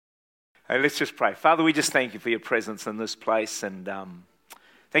Hey, let's just pray. Father, we just thank you for your presence in this place, and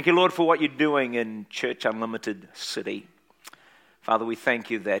thank you, Lord, for what you're doing in Church Unlimited City. Father, we thank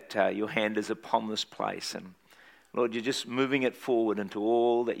you that your hand is upon this place, and Lord, you're just moving it forward into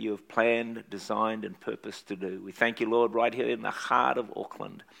all that you have planned, designed, and purposed to do. We thank you, Lord, right here in the heart of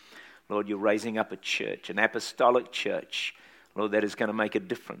Auckland. Lord, you're raising up a church, an apostolic church, Lord, that is going to make a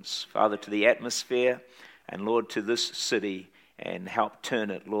difference, Father, to the atmosphere, and Lord, to this city, and help turn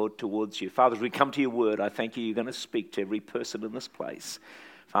it, Lord, towards you. Father, as we come to your word, I thank you, you're going to speak to every person in this place,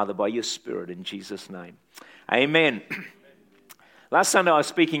 Father, by your Spirit, in Jesus' name. Amen. Last Sunday, I was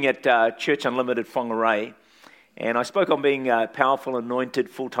speaking at Church Unlimited Whangarei, and I spoke on being powerful, anointed,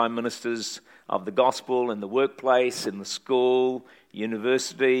 full-time ministers of the gospel in the workplace, in the school,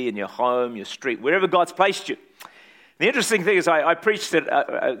 university, in your home, your street, wherever God's placed you. The interesting thing is I preached it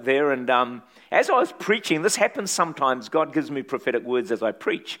there, and as I was preaching, this happens sometimes. God gives me prophetic words as I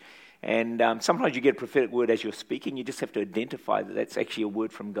preach, and sometimes you get a prophetic word as you're speaking. You just have to identify that that's actually a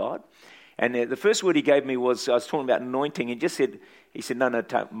word from God. And the first word he gave me was, I was talking about anointing. He said, no,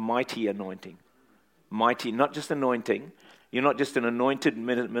 mighty anointing. Mighty, not just anointing. You're not just an anointed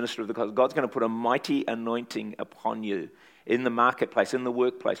minister of the gospel. God's going to put a mighty anointing upon you in the marketplace, in the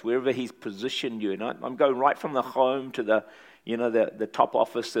workplace, wherever he's positioned you. And I'm going right from the home to the top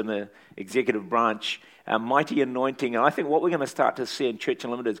office in the executive branch, a mighty anointing. And I think what we're going to start to see in Church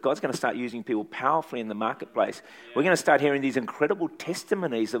Unlimited is God's going to start using people powerfully in the marketplace. We're going to start hearing these incredible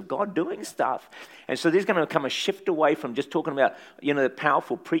testimonies of God doing stuff. And so there's going to come a shift away from just talking about, the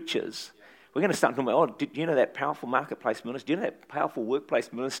powerful preachers. We're going to start talking about, do you know that powerful marketplace minister? Do you know that powerful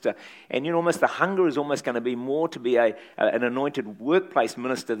workplace minister? And almost the hunger is almost going to be more to be an anointed workplace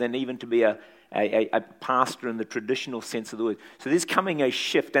minister than even to be a pastor in the traditional sense of the word. So there's coming a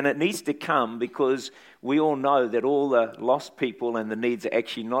shift, and it needs to come because we all know that all the lost people and the needs are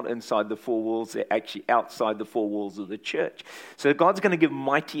actually not inside the four walls, they're actually outside the four walls of the church. So God's going to give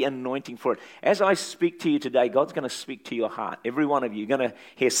mighty anointing for it. As I speak to you today, God's going to speak to your heart. Every one of you, you're going to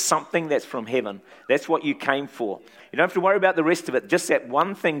hear something that's from heaven. That's what you came for. You don't have to worry about the rest of it. Just that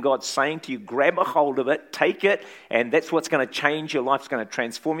one thing God's saying to you, grab a hold of it, take it, and that's what's going to change your life. It's going to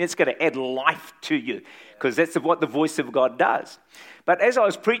transform you. It's going to add life to you, because that's what the voice of God does. But as I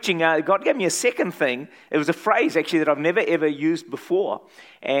was preaching, God gave me a second thing. It was a phrase, actually, that I've never, ever used before.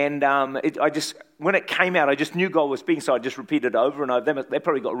 And when it came out, I just knew God was speaking, so I just repeated it over and over. They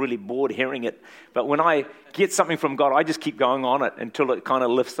probably got really bored hearing it. But when I get something from God, I just keep going on it until it kind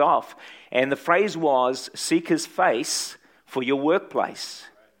of lifts off. And the phrase was, seek his face for your workplace.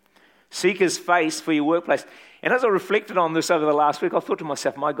 Seek his face for your workplace. And as I reflected on this over the last week, I thought to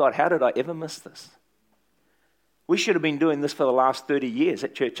myself, my God, how did I ever miss this? We should have been doing this for the last 30 years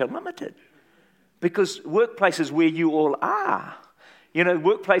at Church Unlimited. Because workplaces where you all are,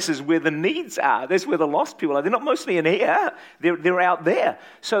 workplaces where the needs are, that's where the lost people are. They're not mostly in here, they're out there.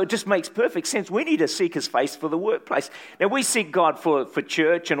 So it just makes perfect sense. We need to seek his face for the workplace. Now, we seek God for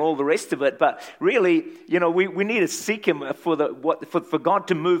church and all the rest of it, but really, we need to seek him for God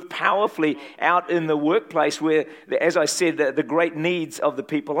to move powerfully out in the workplace where, as I said, the great needs of the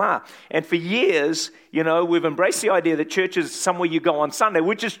people are. And for years, we've embraced the idea that church is somewhere you go on Sunday,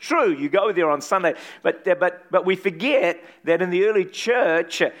 which is true. You go there on Sunday, but we forget that in the early church,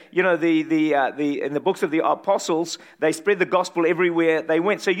 in the books of the apostles, they spread the gospel everywhere they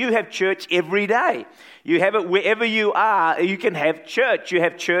went. So you have church every day. You have it wherever you are. You can have church. You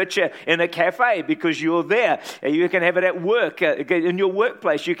have church in a cafe because you're there. You can have it at work, in your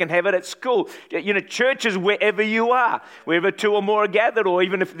workplace. You can have it at school. Church is wherever you are, wherever two or more are gathered, or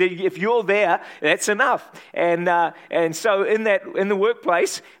even if you're there, that's enough. And so in the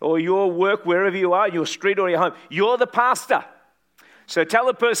workplace or your work, wherever you are, your street or your home, you're the pastor. So tell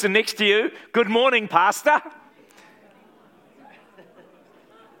the person next to you, good morning, pastor.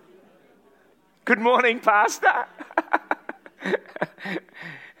 Good morning, pastor.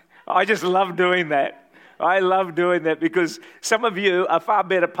 I just love doing that. I love doing that because some of you are far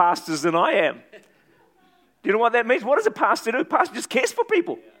better pastors than I am. Do you know what that means? What does a pastor do? A pastor just cares for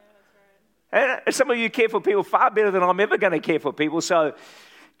people. And some of you care for people far better than I'm ever going to care for people. So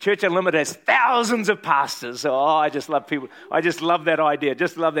Church Unlimited has thousands of pastors. Oh, I just love people. I just love that idea.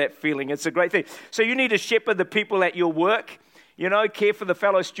 Just love that feeling. It's a great thing. So you need to shepherd the people at your work. Care for the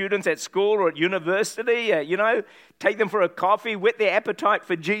fellow students at school or at university. Take them for a coffee. Whet their appetite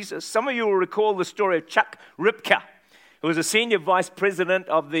for Jesus. Some of you will recall the story of Chuck Ripka, who was a senior vice president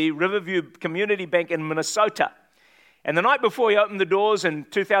of the Riverview Community Bank in Minnesota. And the night before he opened the doors in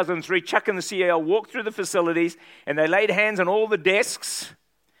 2003, Chuck and the CEO walked through the facilities and they laid hands on all the desks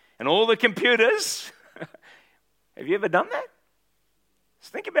and all the computers. Have you ever done that?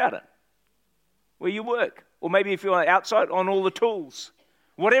 Just think about it. where you work. Or maybe if you're outside, on all the tools.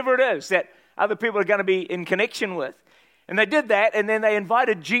 Whatever it is that other people are going to be in connection with. And they did that, and then they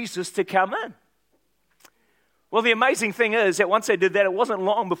invited Jesus to come in. Well, the amazing thing is that once they did that, it wasn't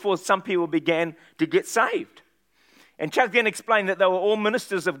long before some people began to get saved. And Chuck then explained that they were all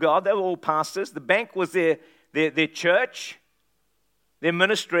ministers of God. They were all pastors. The bank was their church, their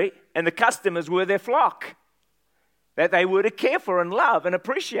ministry, and the customers were their flock that they were to care for and love and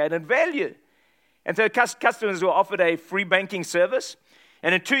appreciate and value. And so customers were offered a free banking service.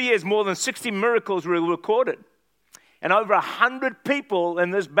 And in 2 years, more than 60 miracles were recorded. And over 100 people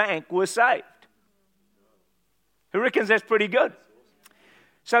in this bank were saved. Who reckons that's pretty good?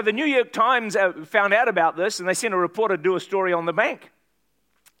 So the New York Times found out about this, and they sent a reporter to do a story on the bank.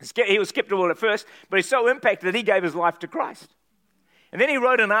 He was skeptical at first, but he's so impacted that he gave his life to Christ. And then he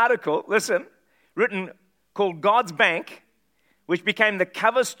wrote an article, written called God's Bank, which became the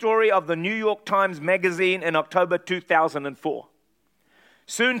cover story of the New York Times magazine in October 2004.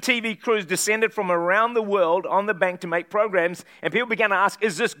 Soon TV crews descended from around the world on the bank to make programs, and people began to ask,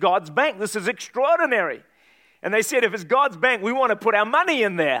 is this God's bank? This is extraordinary. And they said, if it's God's bank, we want to put our money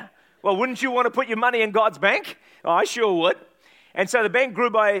in there. Well, wouldn't you want to put your money in God's bank? Oh, I sure would. And so the bank grew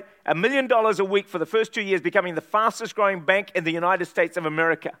by $1 million a week for the first 2 years, becoming the fastest growing bank in the United States of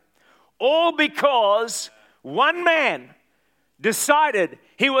America. All because one man decided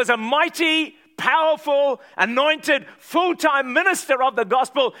he was a mighty, powerful, anointed, full-time minister of the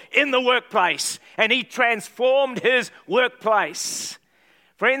gospel in the workplace. And he transformed his workplace.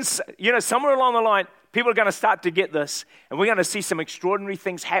 Friends, somewhere along the line, people are going to start to get this, and we're going to see some extraordinary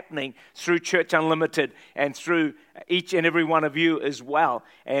things happening through Church Unlimited and through each and every one of you as well.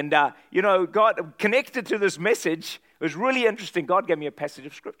 And, God, connected to this message, it was really interesting. God gave me a passage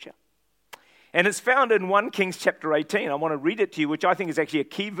of Scripture. And it's found in 1 Kings chapter 18. I want to read it to you, which I think is actually a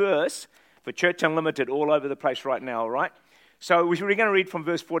key verse for Church Unlimited all over the place right now, all right? So we're going to read from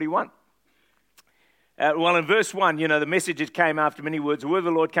verse 41. In verse 1, the message came after many words. The word of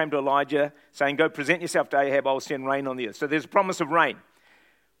the Lord came to Elijah, saying, go present yourself to Ahab, I will send rain on the earth. So there's a promise of rain,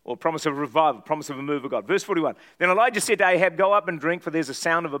 or promise of revival, promise of a move of God. Verse 41, then Elijah said to Ahab, go up and drink, for there's a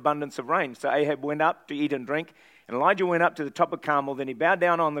sound of abundance of rain. So Ahab went up to eat and drink, and Elijah went up to the top of Carmel. Then he bowed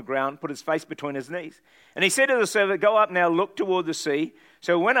down on the ground, put his face between his knees. And he said to the servant, go up now, look toward the sea.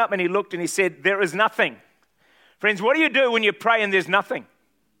 So he went up and he looked and he said, there is nothing. Friends, what do you do when you pray and there's nothing?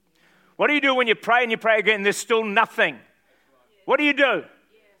 What do you do when you pray and you pray again and there's still nothing? What do you do?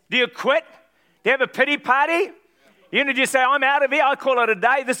 Do you quit? Do you have a pity party? You just say, I'm out of here. I call it a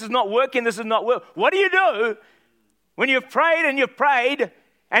day. This is not working. This is not work. What do you do when you've prayed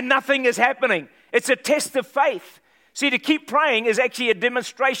and nothing is happening? It's a test of faith. See, to keep praying is actually a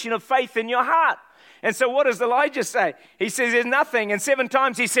demonstration of faith in your heart. And so what does Elijah say? He says there's nothing. And 7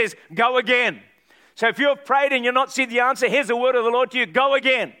 times he says, go again. So if you've prayed and you're not seen the answer, here's the word of the Lord to you. Go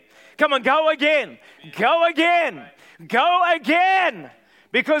again. Come on, go again. Go again. Go again.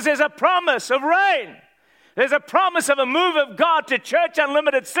 Because there's a promise of rain. There's a promise of a move of God to Church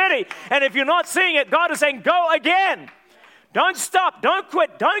Unlimited City. And if you're not seeing it, God is saying, go again. Don't stop. Don't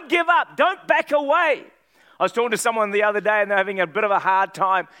quit. Don't give up. Don't back away. I was talking to someone the other day, and they're having a bit of a hard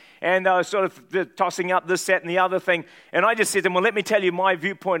time. And they were sort of tossing up this, that, and the other thing. And I just said to them, well, let me tell you my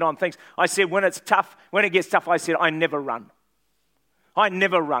viewpoint on things. I said, when it gets tough, I said, I never run. I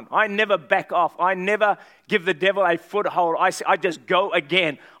never run. I never back off. I never give the devil a foothold. I just go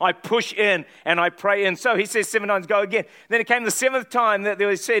again. I push in and I pray in. So he says 7 times, go again. Then it came the 7th time that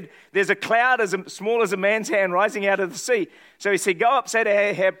they said, there's a cloud as small as a man's hand rising out of the sea. So he said, go up, say to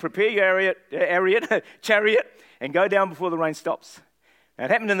Ahab, prepare your chariot, and go down before the rain stops. Now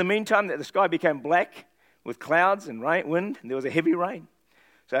it happened in the meantime that the sky became black with clouds and wind, and there was a heavy rain.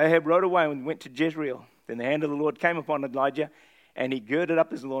 So Ahab rode away and went to Jezreel. Then the hand of the Lord came upon Elijah, and he girded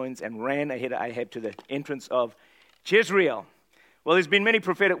up his loins and ran ahead of Ahab to the entrance of Jezreel. Well, there's been many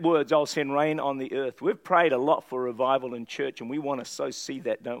prophetic words, I'll send rain on the earth. We've prayed a lot for revival in church, and we want to so see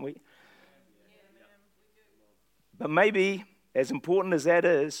that, don't we? But maybe, as important as that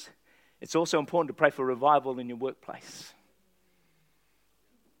is, it's also important to pray for revival in your workplace.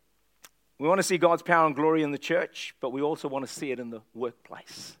 We want to see God's power and glory in the church, but we also want to see it in the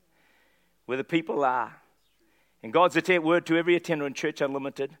workplace, where the people are. And God's word to every attender in Church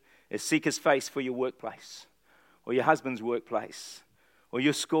Unlimited is seek his face for your workplace, or your husband's workplace, or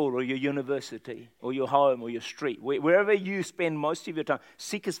your school, or your university, or your home, or your street. Wherever you spend most of your time,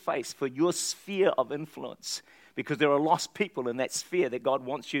 seek his face for your sphere of influence, because there are lost people in that sphere that God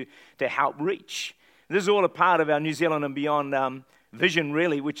wants you to help reach. This is all a part of our New Zealand and beyond vision,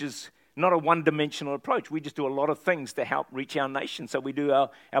 really, which is not a one-dimensional approach. We just do a lot of things to help reach our nation. So we do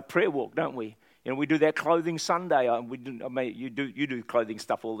our prayer walk, don't we? We do that clothing Sunday. You do clothing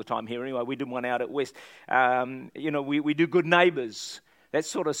stuff all the time here anyway. We did one out at West. We do good neighbours, that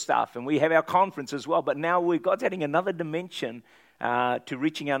sort of stuff. And we have our conference as well. But now God's adding another dimension to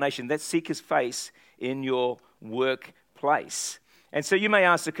reaching our nation. That's seek his face in your workplace. And so you may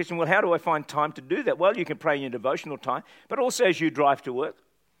ask the question, well, how do I find time to do that? Well, you can pray in your devotional time, but also as you drive to work,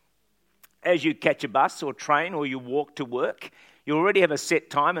 as you catch a bus or train or you walk to work. You already have a set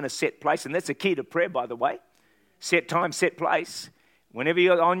time and a set place, and that's the key to prayer, by the way. Set time, set place. Whenever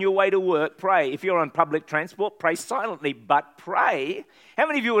you're on your way to work, pray. If you're on public transport, pray silently, but pray. How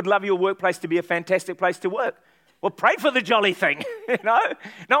many of you would love your workplace to be a fantastic place to work? Well, pray for the jolly thing,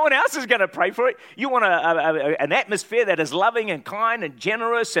 No one else is going to pray for it. You want an atmosphere that is loving and kind and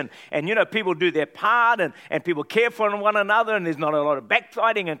generous and people do their part and people care for one another and there's not a lot of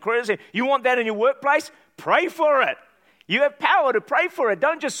backbiting and criticism. You want that in your workplace? Pray for it. You have power to pray for it.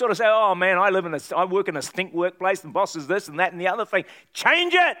 Don't just sort of say, oh man, I work in a stink workplace and boss is this and that and the other thing.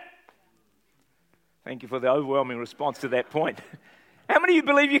 Change it. Thank you for the overwhelming response to that point. How many of you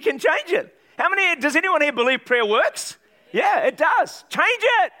believe you can change it? Does anyone here believe prayer works? Yeah, it does. Change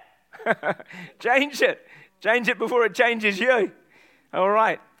it. Change it. Change it before it changes you. All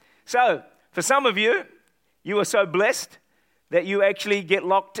right. So, for some of you, you are so blessed that you actually get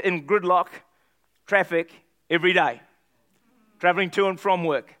locked in gridlock traffic every day, traveling to and from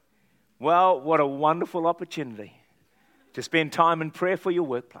work. Well, what a wonderful opportunity to spend time in prayer for your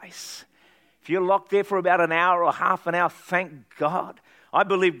workplace. If you're locked there for about an hour or half an hour, thank God. I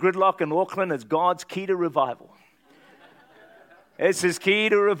believe gridlock in Auckland is God's key to revival. It's his key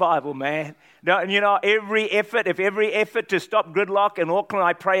to revival, man. And every effort to stop gridlock in Auckland,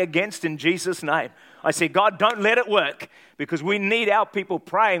 I pray against in Jesus' name. I say, God, don't let it work because we need our people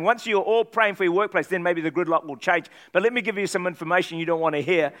praying. Once you're all praying for your workplace, then maybe the gridlock will change. But let me give you some information you don't want to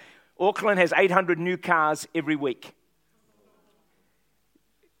hear. Auckland has 800 new cars every week.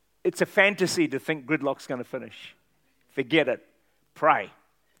 It's a fantasy to think gridlock's going to finish. Forget it. Pray.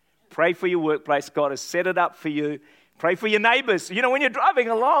 Pray for your workplace. God has set it up for you. Pray for your neighbors. When you're driving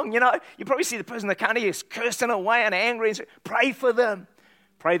along, you probably see the person that can't hear is cursing away and angry. And pray for them.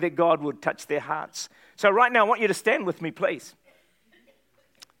 Pray that God would touch their hearts. So right now, I want you to stand with me, please.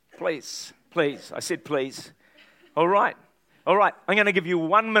 Please. Please. I said please. All right. I'm going to give you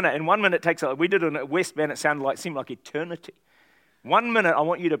 1 minute. And 1 minute takes, we did it at West Bend. It seemed like eternity. 1 minute, I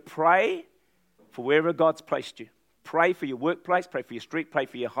want you to pray for wherever God's placed you. Pray for your workplace, pray for your street, pray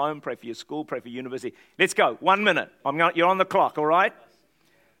for your home, pray for your school, pray for your university. Let's go. 1 minute. You're on the clock, all right?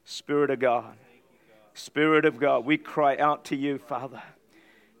 Spirit of God. Spirit of God, we cry out to you, Father.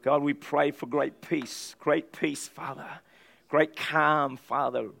 God, we pray for great peace, Father. Great calm,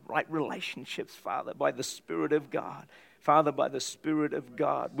 Father. Right relationships, Father, by the Spirit of God. Father, by the Spirit of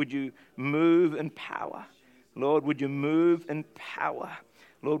God, would you move in power? Lord, would you move in power?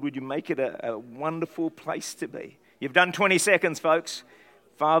 Lord, would you make it a wonderful place to be? You've done 20 seconds, folks.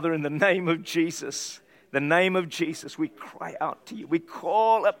 Father, in the name of Jesus, we cry out to you. We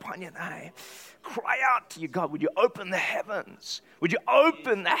call upon your name. Cry out to you, God. Would you open the heavens? Would you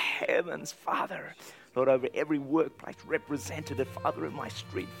open the heavens, Father? Lord, over every workplace representative, Father, in my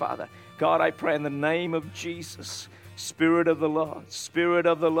street, Father. God, I pray in the name of Jesus, Spirit of the Lord.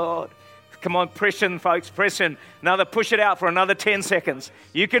 Come on, press in, folks, press in. Push it out for another 10 seconds.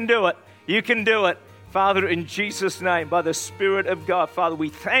 You can do it. Father, in Jesus' name, by the Spirit of God, Father, we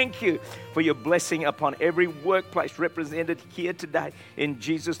thank you for your blessing upon every workplace represented here today. In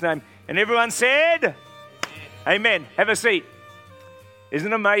Jesus' name. And everyone said, Amen. Have a seat.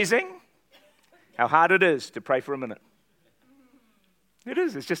 Isn't it amazing how hard it is to pray for a minute? It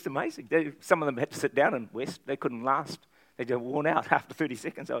is. It's just amazing. Some of them had to sit down in West. They couldn't last. They just worn out after 30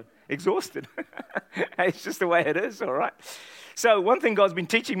 seconds. I was exhausted. It's just the way it is, all right? So one thing God's been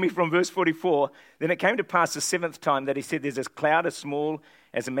teaching me from verse 44, then it came to pass the seventh time that he said, there's this cloud as small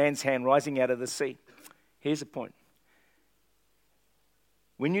as a man's hand rising out of the sea. Here's the point.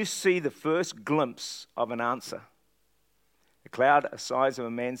 When you see the first glimpse of an answer, a cloud the size of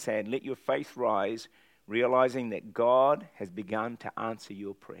a man's hand, let your faith rise, realizing that God has begun to answer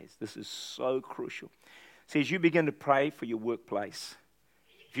your prayers. This is so crucial. See, as you begin to pray for your workplace,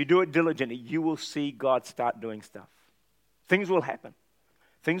 if you do it diligently, you will see God start doing stuff. Things will happen.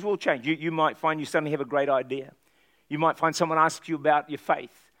 Things will change. You might find you suddenly have a great idea. You might find someone asks you about your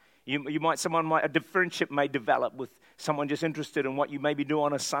faith. A friendship may develop with someone just interested in what you maybe do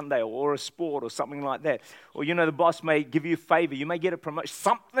on a Sunday or a sport or something like that. Or, the boss may give you a favor. You may get a promotion.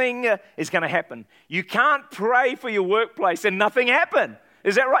 Something is going to happen. You can't pray for your workplace and nothing happen.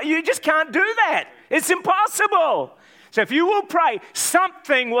 Is that right? You just can't do that. It's impossible. So if you will pray,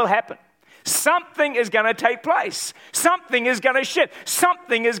 something will happen. something is going to take place. Something is going to shift.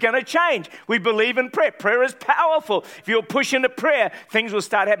 Something is going to change. We believe in prayer. Prayer is powerful. If you'll push into prayer, things will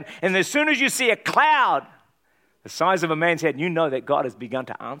start happening. And as soon as you see a cloud the size of a man's head, you know that God has begun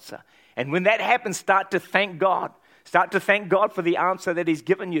to answer. And when that happens, start to thank God. Start to thank God for the answer that he's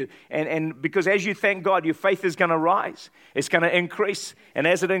given you. And because as you thank God, your faith is going to rise. It's going to increase. And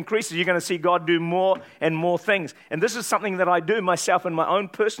as it increases, you're going to see God do more and more things. And this is something that I do myself in my own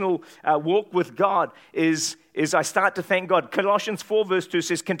personal walk with God is I start to thank God. Colossians 4 verse 2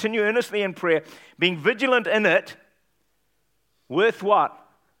 says, continue earnestly in prayer, being vigilant in it with what?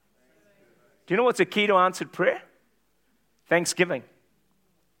 Do you know what's a key to answered prayer? Thanksgiving.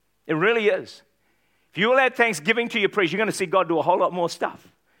 It really is. If you will add thanksgiving to your prayers, you're going to see God do a whole lot more stuff.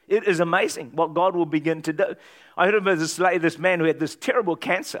 It is amazing what God will begin to do. I heard of this man who had this terrible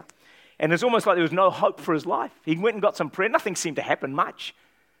cancer, and it's almost like there was no hope for his life. He went and got some prayer. Nothing seemed to happen much.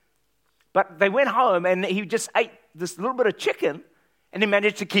 But they went home, and he just ate this little bit of chicken, and he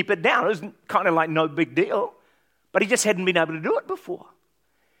managed to keep it down. It was kind of like no big deal, but he just hadn't been able to do it before.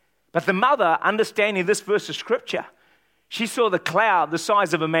 But the mother, understanding this verse of Scripture, she saw the cloud the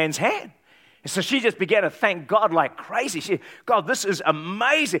size of a man's hand. And so she just began to thank God like crazy. She said, God, this is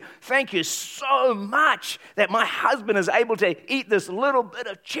amazing. Thank you so much that my husband is able to eat this little bit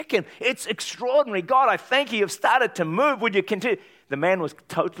of chicken. It's extraordinary. God, I thank you. You've started to move. Would you continue? The man was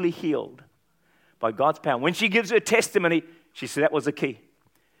totally healed by God's power. When she gives her testimony, she said that was the key.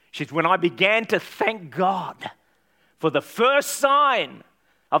 She said, when I began to thank God for the first sign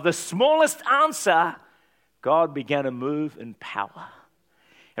of the smallest answer, God began to move in power.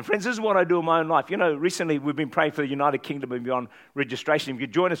 And friends, this is what I do in my own life. You know, recently we've been praying for the United Kingdom and beyond registration. If you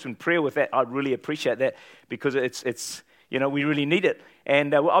join us in prayer with that, I'd really appreciate that because it's we really need it.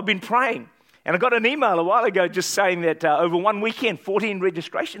 And I've been praying. And I got an email a while ago just saying that over one weekend, 14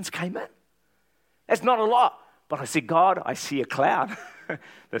 registrations came in. That's not a lot. But I said, God, I see a cloud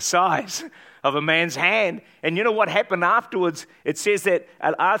the size of a man's hand. And you know what happened afterwards? It says that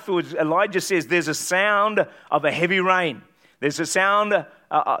afterwards, Elijah says there's a sound of a heavy rain. There's a sound,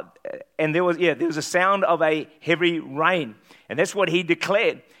 there was a sound of a heavy rain. And that's what he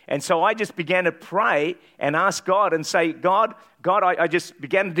declared. And so I just began to pray and ask God and say, God, I just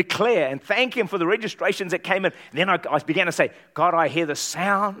began to declare and thank him for the registrations that came in. And then I began to say, God, I hear the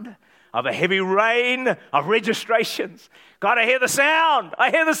sound of a heavy rain of registrations. God, I hear the sound. I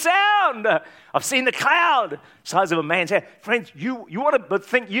hear the sound. I've seen the cloud size of a man's head. Friends, you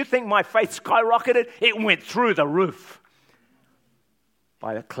think my faith skyrocketed? It went through the roof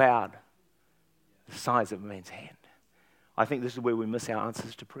by the cloud the size of a man's hand. I think this is where we miss our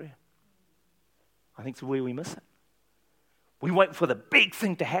answers to prayer. I think it's where we miss it. We wait for the big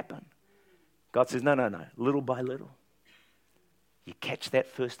thing to happen. God says, no, little by little. You catch that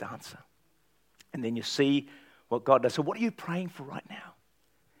first answer. And then you see what God does. So what are you praying for right now?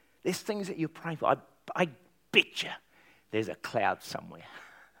 There's things that you're praying for. I bet you there's a cloud somewhere.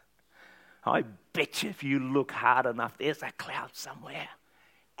 I bet you if you look hard enough, there's a cloud somewhere.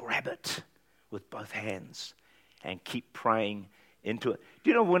 Grab it with both hands and keep praying into it.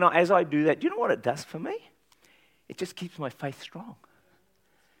 Do you know, as I do that, do you know what it does for me? It just keeps my faith strong.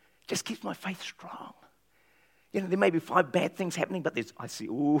 It just keeps my faith strong. You know, there may be 5 bad things happening, but there's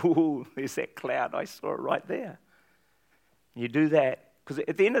that cloud. I saw it right there. You do that, because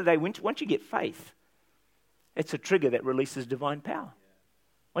at the end of the day, once you get faith, it's a trigger that releases divine power.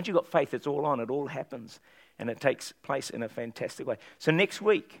 Once you've got faith, it's all on. It all happens, and it takes place in a fantastic way. So next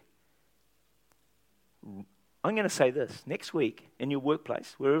week, I'm going to say this. Next week, in your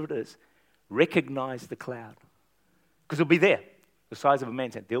workplace, wherever it is, recognize the cloud. Because it'll be there, the size of a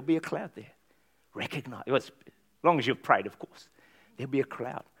man's hand. There'll be a cloud there. Recognize. As long as you've prayed, of course. There'll be a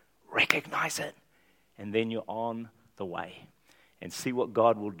cloud. Recognize it. And then you're on the way. And see what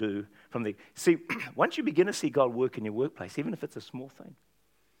God will do from the... See, once you begin to see God work in your workplace, even if it's a small thing,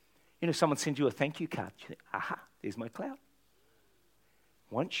 you know, someone sends you a thank you card. You think, aha, there's my cloud.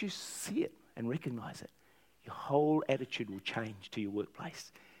 Once you see it and recognize it, your whole attitude will change to your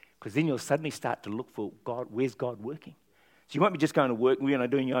workplace. Because then you'll suddenly start to look for God. Where's God working? So you won't be just going to work,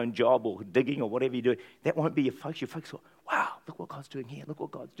 doing your own job or digging or whatever you do. That won't be your focus. Your focus will, wow, look what God's doing here. Look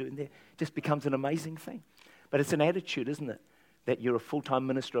what God's doing there. It just becomes an amazing thing. But it's an attitude, isn't it? That you're a full-time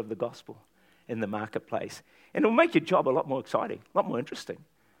minister of the gospel in the marketplace. And it'll make your job a lot more exciting, a lot more interesting.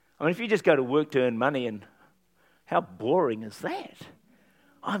 I mean, if you just go to work to earn money, and how boring is that?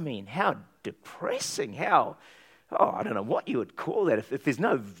 I mean, how depressing, I don't know what you would call that. If there's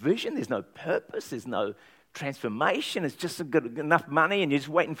no vision, there's no purpose, there's no transformation, it's just good enough money and you're just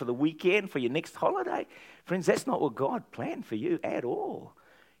waiting for the weekend for your next holiday. Friends, that's not what God planned for you at all.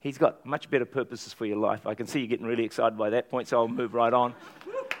 He's got much better purposes for your life. I can see you getting really excited by that point, so I'll move right on.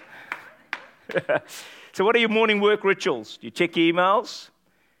 So what are your morning work rituals? Do you check your emails?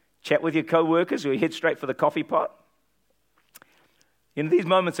 Chat with your co-workers, or you head straight for the coffee pot? You know, these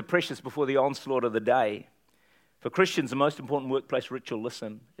moments are precious before the onslaught of the day. For Christians, the most important workplace ritual,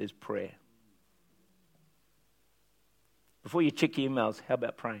 listen, is prayer. Before you check your emails, how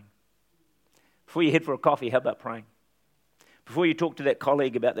about praying? Before you head for a coffee, how about praying? Before you talk to that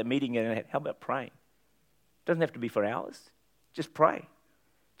colleague about that meeting, how about praying? It doesn't have to be for hours. Just pray.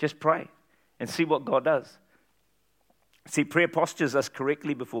 Just pray and see what God does. See, prayer postures us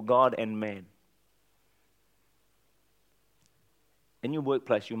correctly before God and man. In your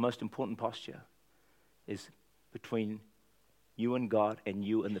workplace, your most important posture is between you and God and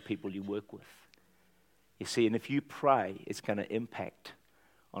you and the people you work with. You see, and if you pray, it's going to impact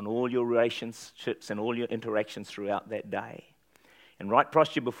on all your relationships and all your interactions throughout that day. And right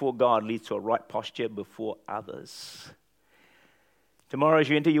posture before God leads to a right posture before others. Tomorrow, as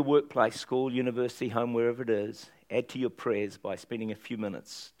you enter your workplace, school, university, home, wherever it is, add to your prayers by spending a few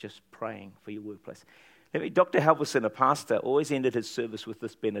minutes just praying for your workplace. Dr. Halverson, a pastor, always ended his service with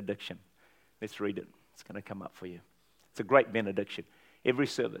this benediction. Let's read it. It's going to come up for you. It's a great benediction. Every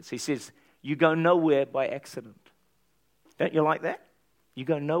service. He says, you go nowhere by accident. Don't you like that? You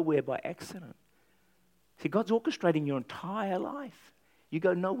go nowhere by accident. See, God's orchestrating your entire life. You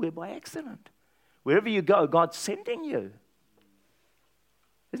go nowhere by accident. Wherever you go, God's sending you.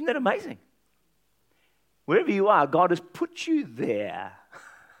 Isn't that amazing? Wherever you are, God has put you there.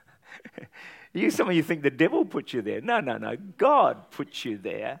 Some of you think the devil put you there. No. God put you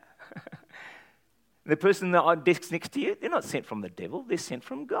there. The person on the desk next to you, they're not sent from the devil. They're sent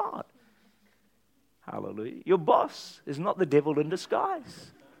from God. Hallelujah. Your boss is not the devil in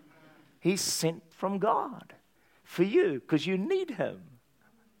disguise. He's sent from God for you because you need him.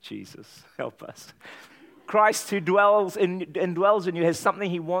 Jesus, help us. Christ who dwells in you has something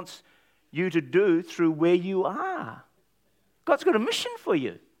he wants you to do through where you are. God's got a mission for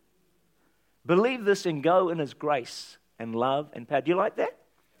you. Believe this and go in his grace and love and power. Do you like that?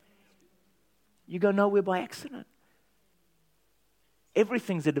 You go nowhere by accident.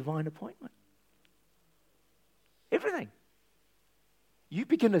 Everything's a divine appointment. Everything. You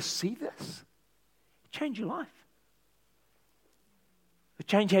begin to see this, change your life. It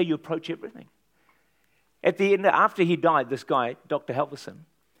change how you approach everything. At the end, after he died, this guy, Dr. Halverson,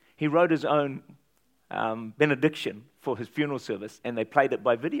 he wrote his own benediction for his funeral service, and they played it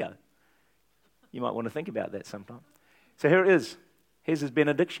by video. You might want to think about that sometime. So here it is. Here's his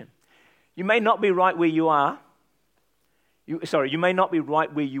benediction. You may not be right where you are. You may not be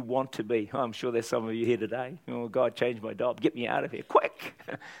right where you want to be. Oh, I'm sure there's some of you here today. Oh, God, change my job. Get me out of here, quick.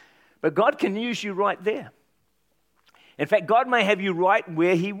 But God can use you right there. In fact, God may have you right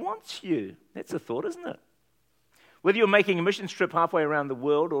where he wants you. That's a thought, isn't it? Whether you're making a missions trip halfway around the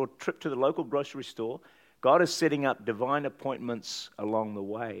world or a trip to the local grocery store, God is setting up divine appointments along the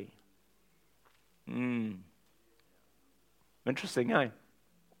way. Interesting, eh?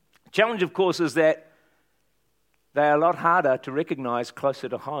 Challenge, of course, is that they're a lot harder to recognize closer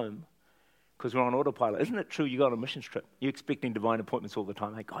to home because we're on autopilot. Isn't it true you go on a missions trip? You're expecting divine appointments all the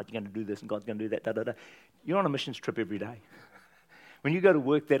time. Hey, God, you're going to do this and God's going to do that, da-da-da. You're on a missions trip every day. When you go to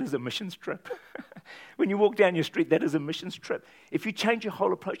work, that is a missions trip. When you walk down your street, that is a missions trip. If you change your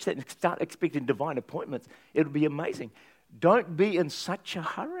whole approach to that and start expecting divine appointments, it'll be amazing. Don't be in such a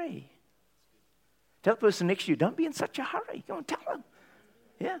hurry. Tell the person next to you, don't be in such a hurry. Go on, tell them.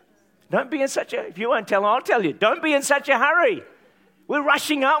 Yeah. Don't be in such a, if you won't tell them, I'll tell you. Don't be in such a hurry. We're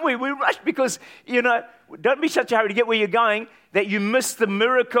rushing, aren't we? We rush because, don't be such a hurry to get where you're going that you miss the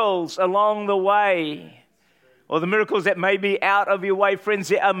miracles along the way. Or the miracles that may be out of your way. Friends,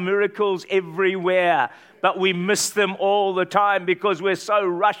 there are miracles everywhere. But we miss them all the time because we're so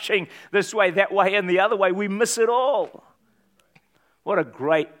rushing this way, that way, and the other way. We miss it all. What a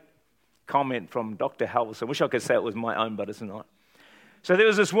great comment from Dr. Halverson. I wish I could say it was my own, but it's not. So there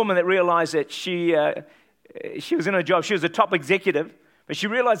was this woman that realized that she was in her job. She was a top executive, but she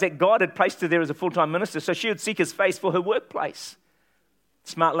realized that God had placed her there as a full-time minister, so she would seek his face for her workplace.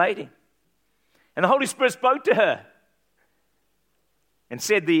 Smart lady. And the Holy Spirit spoke to her and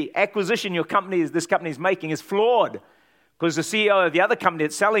said, the acquisition this company is making is flawed because the CEO of the other company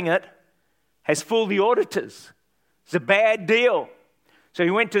that's selling it has fooled the auditors. It's a bad deal. So he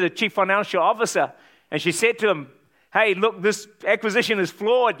went to the chief financial officer and she said to him, hey, look, this acquisition is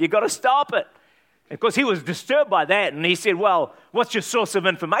flawed. You've got to stop it. And of course, he was disturbed by that. And he said, well, what's your source of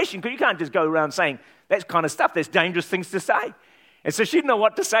information? Because you can't just go around saying that kind of stuff. There's dangerous things to say. And so she didn't know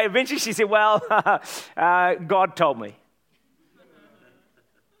what to say. Eventually she said, well, God told me.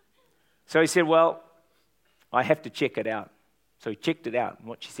 So he said, well, I have to check it out. So he checked it out, and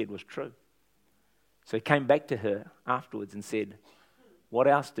what she said was true. So he came back to her afterwards and said, what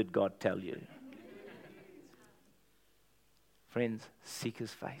else did God tell you? Friends, seek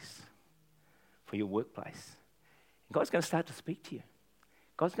his face for your workplace. God's going to start to speak to you.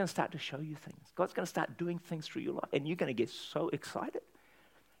 God's going to start to show you things. God's going to start doing things through your life. And you're going to get so excited.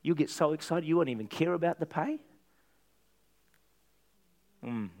 You get so excited you won't even care about the pay.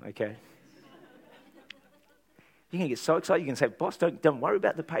 Okay. You're going to get so excited you can say, boss, don't worry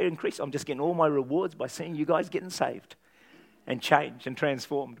about the pay increase. I'm just getting all my rewards by seeing you guys getting saved and changed and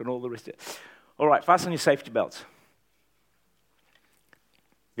transformed and all the rest of it. All right, fasten your safety belts.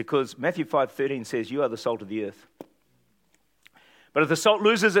 Because Matthew 5:13 says, you are the salt of the earth. But if the salt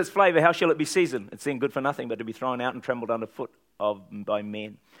loses its flavor, how shall it be seasoned? It's then good for nothing but to be thrown out and trampled underfoot by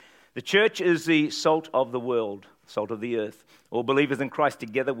men. The church is the salt of the world, salt of the earth. All believers in Christ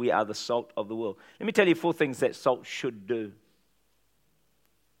together, we are the salt of the world. Let me tell you 4 things that salt should do.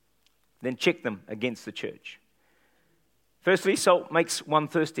 Then check them against the church. Firstly, salt makes one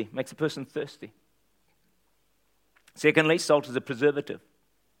thirsty, makes a person thirsty. Secondly, salt is a preservative.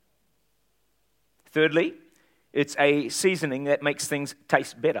 Thirdly, it's a seasoning that makes things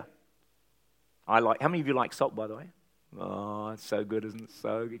taste better. How many of you like salt, by the way? Oh, it's so good, isn't it?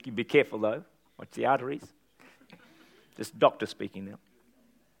 So good. You be careful, though. Watch the arteries. Just doctor speaking now.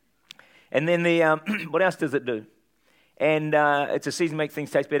 And then what else does it do? And it's a seasoning that makes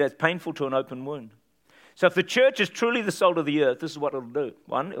things taste better. It's painful to an open wound. So if the church is truly the salt of the earth, this is what it'll do.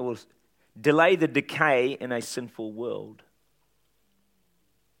 1, it will delay the decay in a sinful world.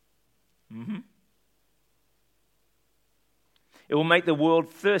 It will make the world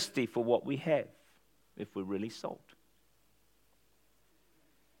thirsty for what we have, if we're really salt.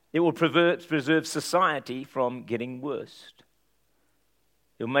 It will preserve society from getting worse.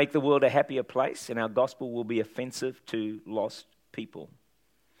 It will make the world a happier place, and our gospel will be offensive to lost people.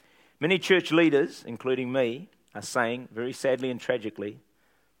 Many church leaders, including me, are saying, very sadly and tragically,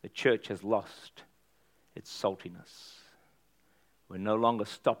 the church has lost its saltiness. We're no longer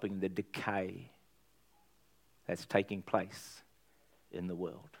stopping the decay that's taking place in the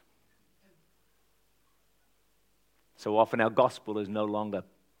world. So often our gospel is no longer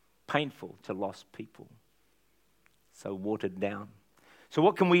painful to lost people, so watered down. So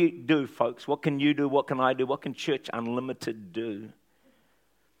what can we do, folks? What can you do? What can I do? What can Church Unlimited do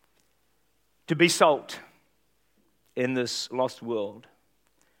to be salt in this lost world?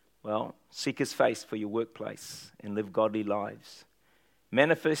 Well, seek his face for your workplace and live godly lives.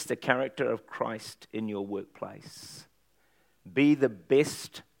 Manifest the character of Christ in your workplace. Be the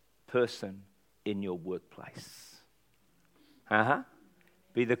best person in your workplace.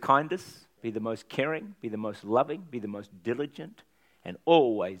 Be the kindest, be the most caring, be the most loving, be the most diligent, and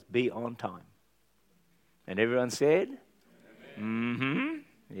always be on time. And everyone said?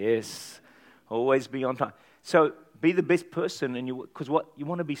 Yes. Always be on time. So be the best person in your work, because what you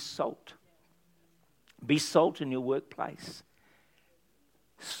want to be salt. Be salt in your workplace.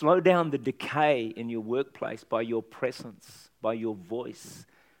 Slow down the decay in your workplace by your presence, by your voice,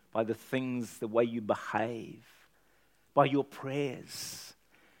 by the things, the way you behave, by your prayers.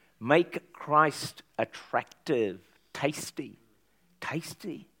 Make Christ attractive, tasty.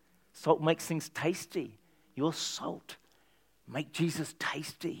 Tasty. Salt makes things tasty. You're salt. Make Jesus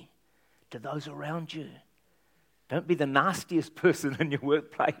tasty to those around you. Don't be the nastiest person in your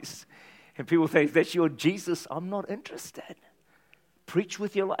workplace. And people think, that's your Jesus. I'm not interested. Preach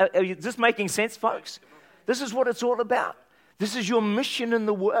with your life. Is this making sense, folks? This is what it's all about. This is your mission in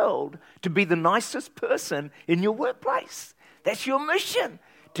the world, to be the nicest person in your workplace. That's your mission.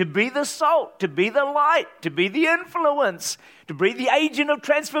 To be the salt, to be the light, to be the influence, to be the agent of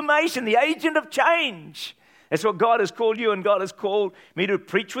transformation, the agent of change. That's what God has called you, and God has called me to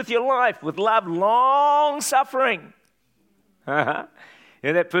preach with your life, with love, long suffering. You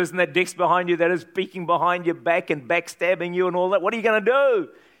know that person that dicks behind you, that is speaking behind your back and backstabbing you and all that? What are you going to do?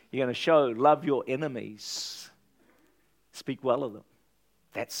 You're going to show love your enemies. Speak well of them.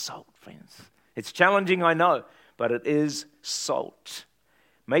 That's salt, friends. It's challenging, I know, but it is salt.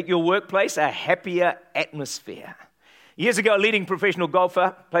 Make your workplace a happier atmosphere. Years ago, a leading professional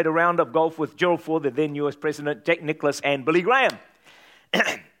golfer played a round of golf with Gerald Ford, the then US President, Jack Nicklaus, and Billy Graham.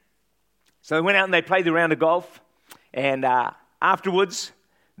 So they went out and they played the round of golf, and afterwards,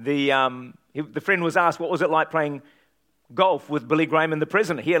 the friend was asked, what was it like playing golf with Billy Graham and the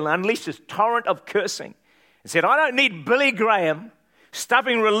president? He unleashed this torrent of cursing and said, I don't need Billy Graham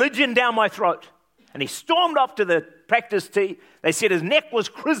stuffing religion down my throat. And he stormed off to the practice tee. They said his neck was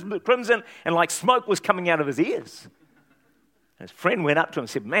crimson and like smoke was coming out of his ears. And his friend went up to him and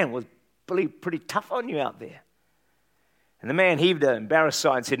said, man, was pretty tough on you out there. And the man heaved an embarrassed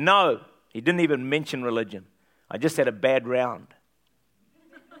sigh and said, no, he didn't even mention religion. I just had a bad round.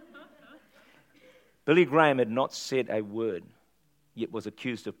 Billy Graham had not said a word, yet was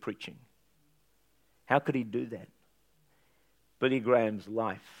accused of preaching. How could he do that? Billy Graham's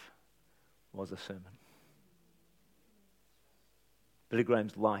life was a sermon. Billy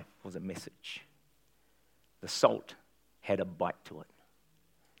Graham's life was a message. The salt had a bite to it.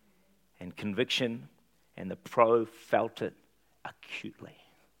 And conviction, and the pro felt it acutely.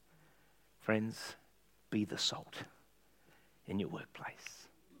 Friends, be the salt in your workplace.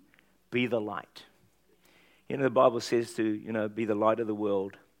 Be the light. The Bible says to, be the light of the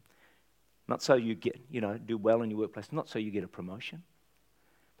world. Not so you get, do well in your workplace. Not so you get a promotion.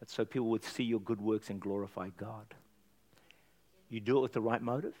 But so people would see your good works and glorify God. You do it with the right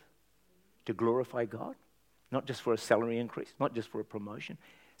motive. To glorify God. Not just for a salary increase. Not just for a promotion.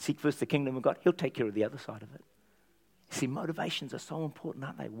 Seek first the kingdom of God. He'll take care of the other side of it. See, motivations are so important,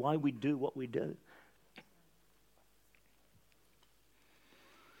 aren't they? Why we do what we do.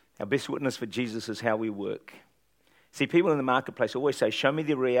 Our best witness for Jesus is how we work. See, people in the marketplace always say, show me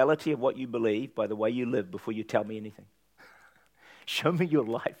the reality of what you believe by the way you live before you tell me anything. Show me your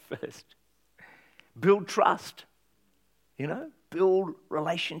life first. Build trust. Build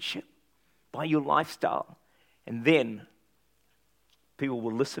relationship by your lifestyle. And then people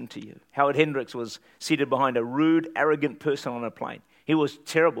will listen to you. Howard Hendricks was seated behind a rude, arrogant person on a plane. He was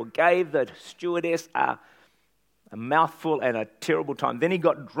terrible. Gave the stewardess a mouthful and a terrible time. Then he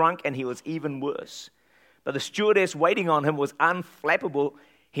got drunk and he was even worse. But the stewardess waiting on him was unflappable.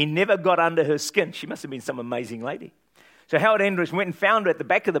 He never got under her skin. She must have been some amazing lady. So Howard Hendricks went and found her at the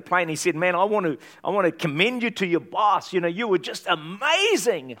back of the plane. He said, man, I want to commend you to your boss. You were just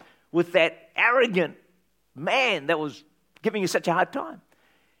amazing with that arrogant man that was giving you such a hard time.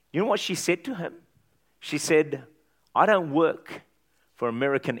 You know what she said to him? She said, I don't work for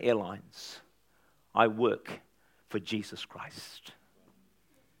American Airlines. I work for Jesus Christ.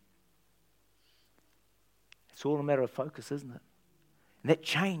 It's all a matter of focus, isn't it? And that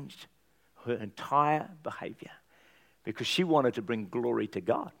changed her entire behavior because she wanted to bring glory to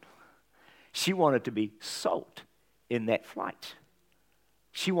God. She wanted to be salt in that flight.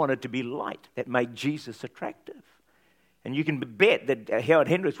 She wanted to be light that made Jesus attractive. And you can bet that Howard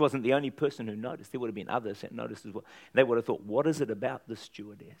Hendricks wasn't the only person who noticed. There would have been others that noticed as well. They would have thought, what is it about the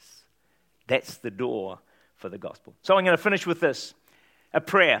stewardess? That's the door for the gospel. So I'm going to finish with this. A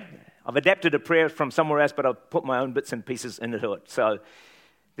prayer. I've adapted a prayer from somewhere else, but I've put my own bits and pieces into it. So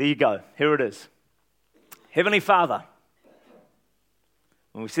there you go. Here it is. Heavenly Father.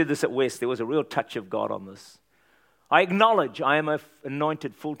 When we said this at West, there was a real touch of God on this. I acknowledge I am an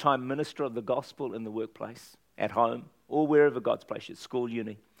anointed full-time minister of the gospel in the workplace, at home, or wherever God's placed you, school,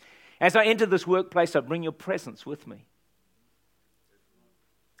 uni. As I enter this workplace, I bring your presence with me.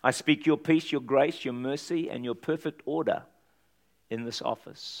 I speak your peace, your grace, your mercy, and your perfect order in this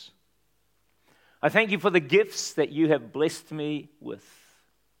office. I thank you for the gifts that you have blessed me with.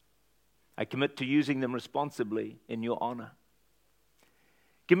 I commit to using them responsibly in your honor.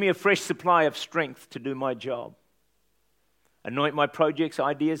 Give me a fresh supply of strength to do my job. Anoint my projects,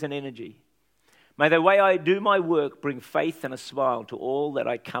 ideas, and energy. May the way I do my work bring faith and a smile to all that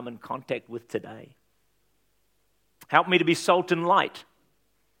I come in contact with today. Help me to be salt and light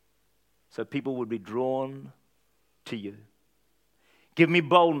so people would be drawn to you. Give me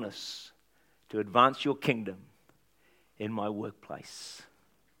boldness to advance your kingdom in my workplace.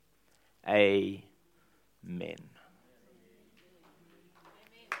 Amen.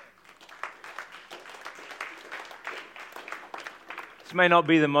 This may not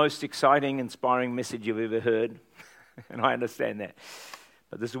be the most exciting, inspiring message you've ever heard, and I understand that,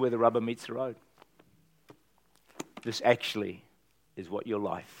 but this is where the rubber meets the road. This actually is what your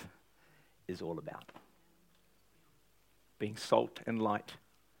life is all about. Being salt and light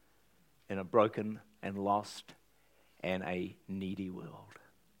in a broken and lost and a needy world.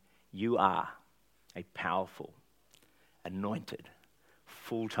 You are a powerful, anointed,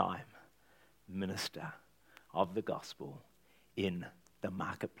 full-time minister of the gospel in the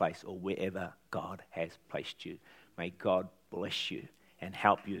marketplace or wherever God has placed you. May God bless you and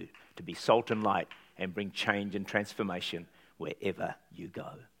help you to be salt and light and bring change and transformation wherever you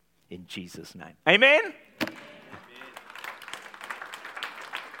go. In Jesus' name. Amen?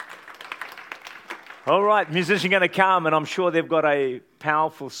 All right, musicians are going to come, and I'm sure they've got a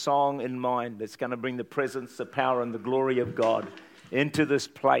powerful song in mind that's going to bring the presence, the power, and the glory of God into this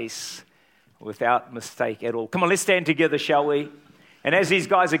place without mistake at all. Come on, let's stand together, shall we? And as these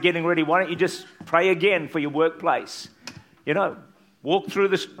guys are getting ready, why don't you just pray again for your workplace? Walk through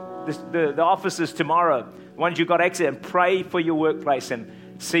the offices tomorrow, the ones you've got access, and pray for your workplace and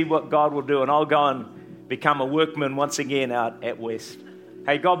see what God will do. And I'll go and become a workman once again out at West.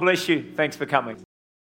 Hey, God bless you. Thanks for coming.